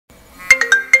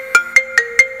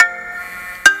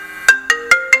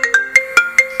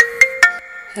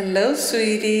Hello,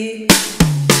 sweetie.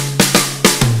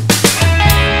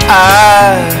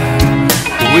 I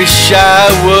wish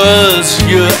I was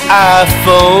your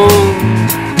iPhone,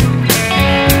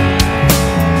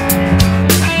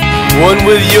 one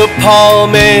with your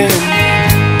palm and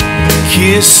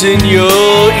kiss in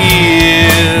your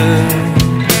ear.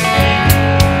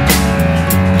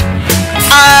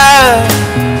 I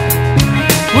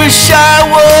wish I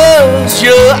was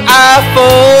your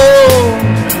iPhone.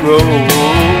 Oh,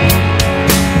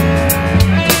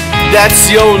 that's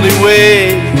the only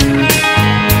way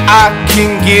I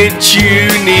can get you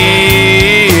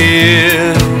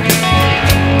near.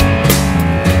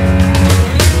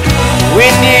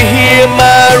 When you hear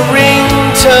my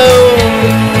ringtone,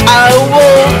 I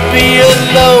won't be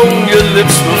alone. Your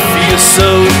lips will feel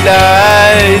so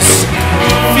nice.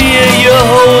 Feel you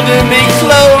holding me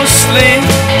closely,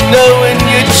 knowing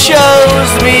you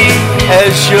chose me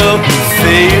as your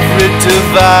favorite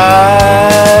device.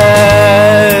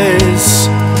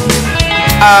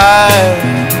 I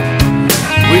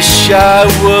wish I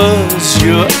was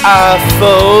your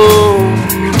iPhone.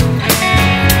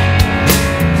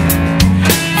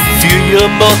 Feel your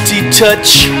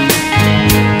multi-touch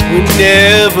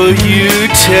whenever you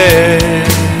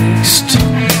text.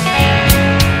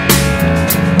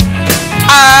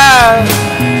 I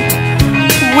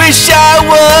wish I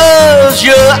was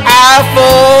your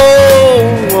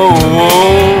iPhone.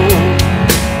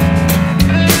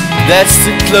 That's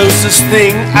the closest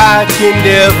thing I can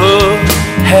ever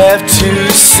have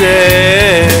to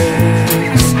sex.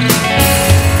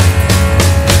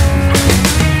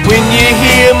 When you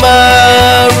hear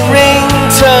my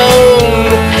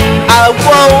ringtone, I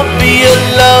won't be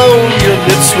alone. Your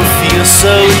lips will feel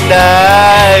so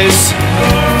nice.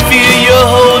 Feel you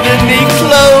holding me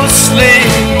closely,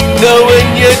 knowing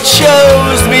you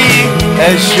chose me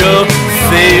as your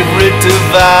favorite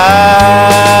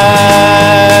device.